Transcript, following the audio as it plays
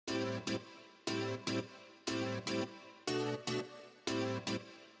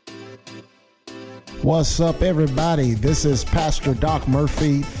What's up, everybody? This is Pastor Doc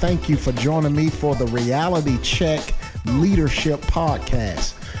Murphy. Thank you for joining me for the Reality Check Leadership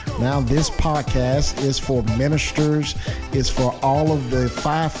Podcast. Now, this podcast is for ministers, it's for all of the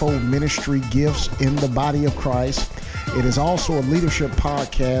fivefold ministry gifts in the body of Christ. It is also a leadership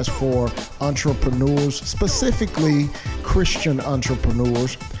podcast for entrepreneurs, specifically Christian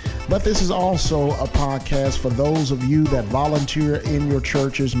entrepreneurs. But this is also a podcast for those of you that volunteer in your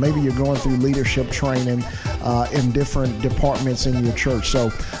churches. Maybe you're going through leadership training in different departments in your church. So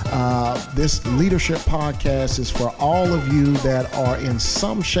this leadership podcast is for all of you that are in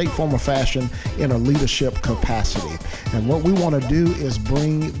some shape, form, or fashion in a leadership capacity. And what we want to do is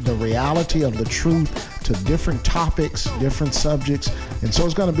bring the reality of the truth to different topics, different subjects. And so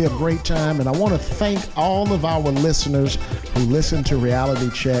it's going to be a great time. And I want to thank all of our listeners who listen to Reality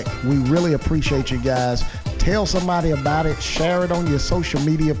Check. We really appreciate you guys. Tell somebody about it. Share it on your social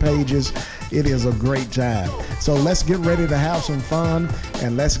media pages. It is a great time. So let's get ready to have some fun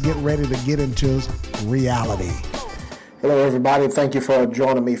and let's get ready to get into reality. Hello, everybody. Thank you for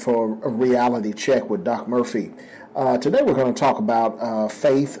joining me for a Reality Check with Doc Murphy. Today we're going to talk about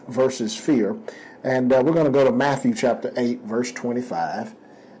faith versus fear. And we're going to go to Matthew chapter 8, verse 25.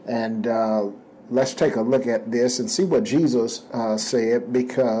 And let's take a look at this and see what Jesus said,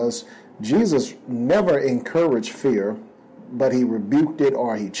 because Jesus never encouraged fear, but he rebuked it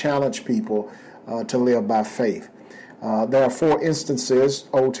or he challenged people to live by faith. There are 4 instances,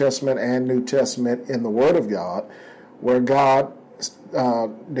 Old Testament and New Testament, in the Word of God, where God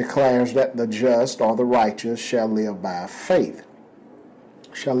declares that the just or the righteous shall live by faith.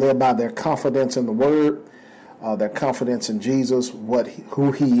 Shall live by their confidence in the Word, their confidence in Jesus,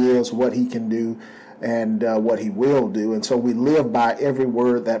 who He is, what He can do, and what He will do. And so we live by every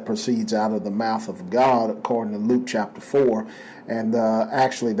word that proceeds out of the mouth of God, according to Luke chapter 4. And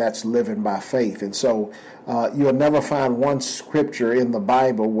actually, that's living by faith. And so you'll never find one scripture in the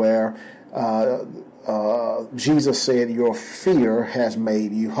Bible where Jesus said, "Your fear has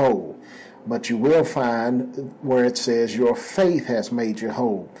made you whole." But you will find where it says your faith has made you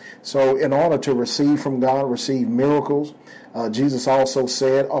whole. So in order to receive from God, receive miracles, Jesus also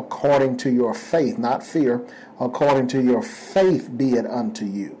said, according to your faith, not fear, according to your faith be it unto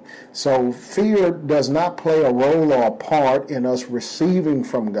you. So fear does not play a role or a part in us receiving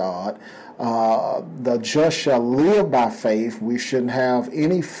from God. The just shall live by faith. We shouldn't have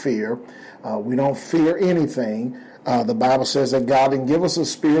any fear. We don't fear anything. The Bible says that God didn't give us a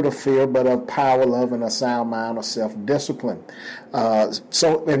spirit of fear, but of power, love, and a sound mind, or self-discipline.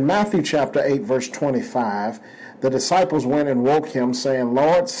 So in Matthew chapter 8, verse 25, the disciples went and woke him, saying,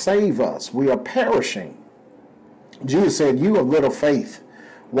 "Lord, save us. We are perishing." Jesus said, "You of little faith,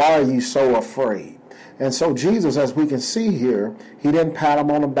 why are you so afraid?" And so Jesus, as we can see here, he didn't pat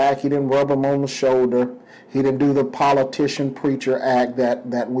him on the back. He didn't rub him on the shoulder. He didn't do the politician preacher act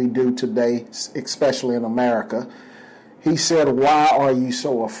that we do today, especially in America. He said, "Why are you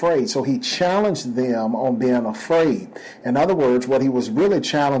so afraid?" So he challenged them on being afraid. In other words, what he was really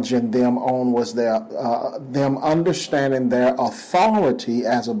challenging them on was them understanding their authority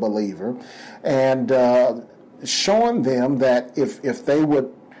as a believer, and showing them that if they would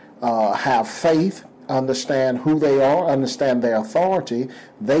have faith, understand who they are, understand their authority,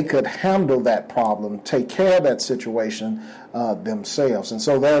 they could handle that problem, take care of that situation themselves. And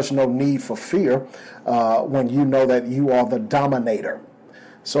so there's no need for fear when you know that you are the dominator.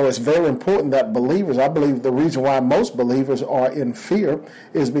 So it's very important that believers, I believe the reason why most believers are in fear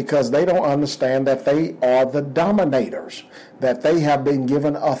is because they don't understand that they are the dominators, that they have been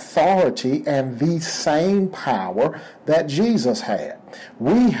given authority and the same power that Jesus had.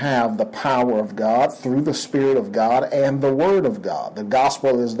 We have the power of God through the Spirit of God and the Word of God. The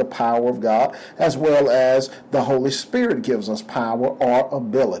gospel is the power of God, as well as the Holy Spirit gives us power or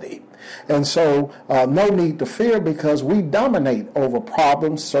ability. And so no need to fear, because we dominate over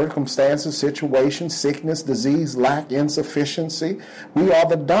problems, circumstances, situations, sickness, disease, lack, insufficiency. We are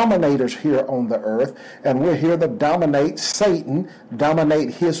the dominators here on the earth, and we're here to dominate Satan,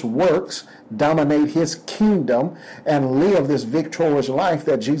 dominate his works, dominate his kingdom, and live this victorious life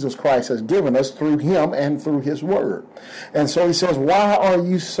that Jesus Christ has given us through him and through his word. And so he says, "Why are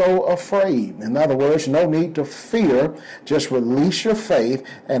you so afraid?" In other words, no need to fear. Just release your faith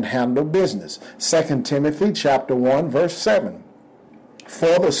and handle business. 2 Timothy chapter 1, verse 7.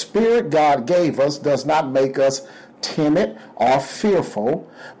 "For the Spirit God gave us does not make us timid or fearful,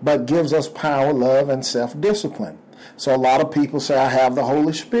 but gives us power, love, and self-discipline." So a lot of people say, I have the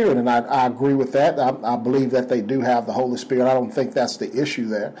Holy Spirit, and I agree with that. I believe that they do have the Holy Spirit. I don't think that's the issue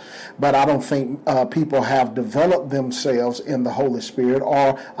there. But I don't think people have developed themselves in the Holy Spirit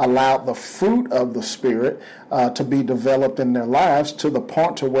or allowed the fruit of the Spirit to be developed in their lives to the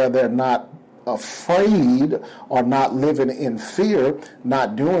point to where they're not afraid or not living in fear,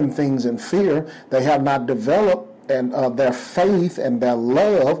 not doing things in fear. They have not developed and their faith and their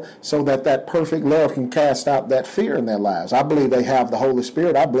love so that that perfect love can cast out that fear in their lives. I believe they have the Holy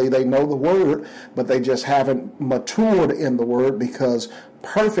Spirit. I believe they know the Word, but they just haven't matured in the Word, because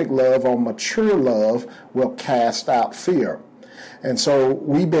perfect love or mature love will cast out fear. And so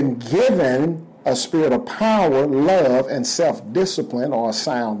we've been given a spirit of power, love, and self-discipline, or a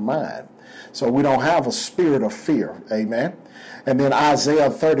sound mind. So we don't have a spirit of fear. Amen. And then Isaiah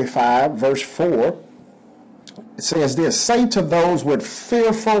 35, verse 4, it says this: say to those with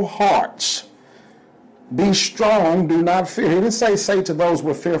fearful hearts, be strong, do not fear. He didn't say to those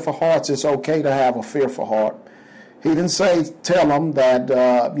with fearful hearts it's okay to have a fearful heart. He didn't say tell them that,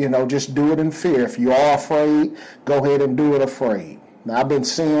 just do it in fear. If you are afraid, go ahead and do it afraid. Now, I've been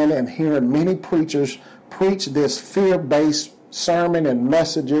seeing and hearing many preachers preach this fear-based sermon and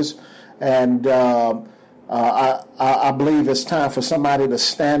messages, and I believe it's time for somebody to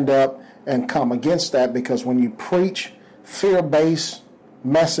stand up and come against that, because when you preach fear-based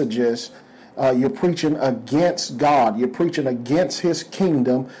messages, you're preaching against God. You're preaching against His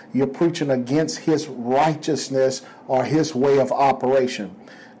kingdom. You're preaching against His righteousness or His way of operation.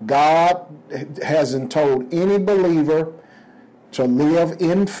 God hasn't told any believer to live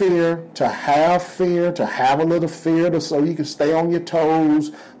in fear, to have a little fear so you can stay on your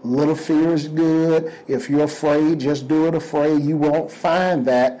toes. A little fear is good. If you're afraid, just do it afraid. You won't find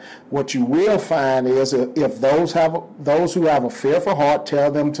that. What you will find is if those who have a fearful heart, tell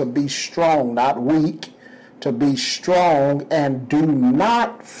them to be strong, not weak, to be strong and do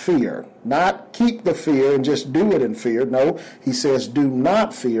not fear. Not keep the fear and just do it in fear. No, he says do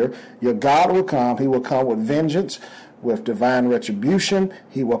not fear. Your God will come. He will come with vengeance, with divine retribution.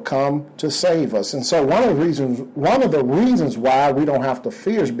 He will come to save us. And so one of the reasons why we don't have to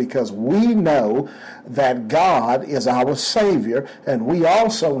fear is because we know that God is our Savior, and we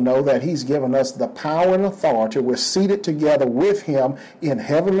also know that He's given us the power and authority. We're seated together with Him in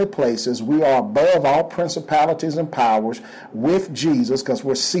heavenly places. We are above all principalities and powers with Jesus, because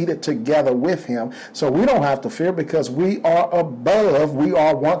we're seated together with Him. So we don't have to fear, because we are above. We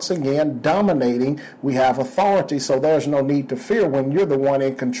are once again dominating. We have authority. So there's no need to fear when you're the one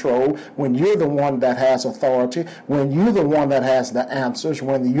in control, when you're the one that has authority, when you're the one that has the answers,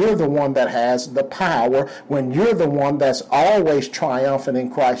 when you're the one that has the power, when you're the one that's always triumphant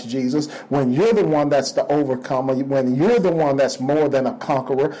in Christ Jesus, when you're the one that's the overcomer, when you're the one that's more than a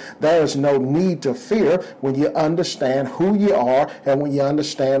conqueror. There is no need to fear when you understand who you are and when you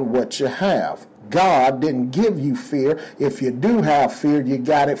understand what you have. God didn't give you fear. If you do have fear, you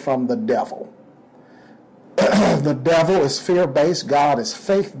got it from the devil. The devil is fear-based. God is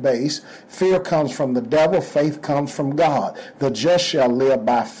faith-based. Fear comes from the devil. Faith comes from God. The just shall live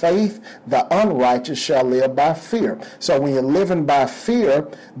by faith. The unrighteous shall live by fear. So when you're living by fear,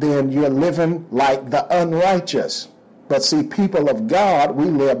 then you're living like the unrighteous. But see, people of God, we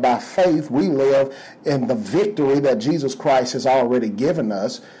live by faith. We live in the victory that Jesus Christ has already given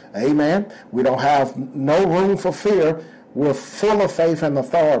us. Amen. We don't have no room for fear. We're full of faith and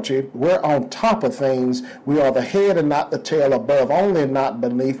authority. We're on top of things. We are the head and not the tail, above only and not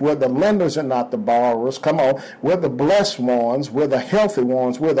beneath. We're the lenders and not the borrowers. Come on. We're the blessed ones. We're the healthy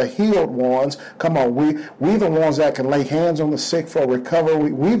ones. We're the healed ones. Come on. We the ones that can lay hands on the sick for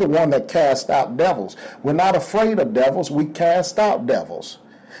recovery. We the one that cast out devils. We're not afraid of devils. We cast out devils.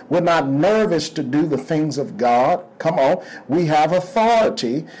 We're not nervous to do the things of God. Come on. We have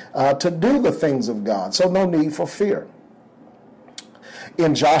authority to do the things of God. So no need for fear.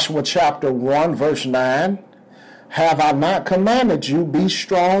 In Joshua chapter 1, verse 9, have I not commanded you, be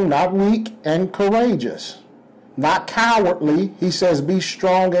strong, not weak, and courageous? Not cowardly. He says be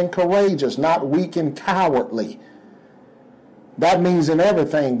strong and courageous, not weak and cowardly. That means in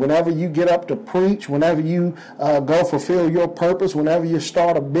everything. Whenever you get up to preach, whenever you go fulfill your purpose, whenever you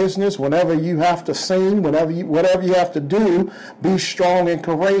start a business, whenever you have to sing, whatever you have to do, be strong and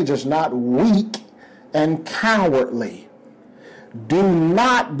courageous, not weak and cowardly. Do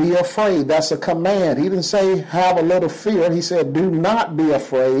not be afraid. That's a command. He didn't say have a little fear. He said do not be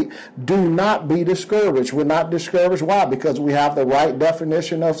afraid. Do not be discouraged. We're not discouraged. Why? Because we have the right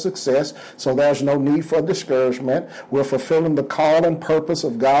definition of success, so there's no need for discouragement. We're fulfilling the call and purpose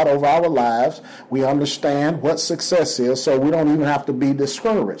of God over our lives. We understand what success is, so we don't even have to be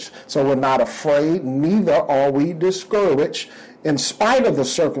discouraged. So we're not afraid, neither are we discouraged. In spite of the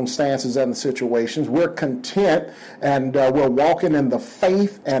circumstances and the situations, we're content, and we're walking in the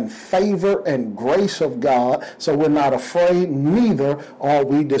faith and favor and grace of God. So we're not afraid, neither are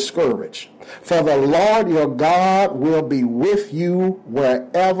we discouraged. For the Lord your God will be with you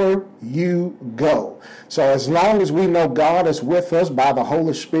wherever you go. So as long as we know God is with us by the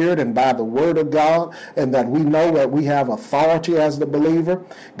Holy Spirit and by the Word of God, and that we know that we have authority as the believer,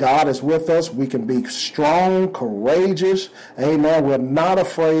 God is with us. We can be strong, courageous. Amen. We're not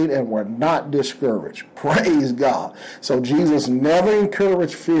afraid and we're not discouraged. Praise God. So Jesus never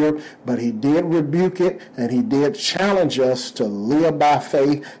encouraged fear, but he did rebuke it, and he did challenge us to live by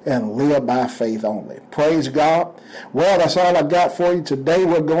faith and live by faith only. Praise God. Well, that's all I got for you today.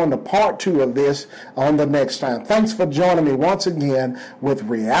 We're going to part 2 of this on the next time. Thanks for joining me once again with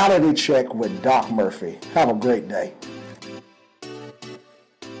Reality Check with Doc Murphy. Have a great day.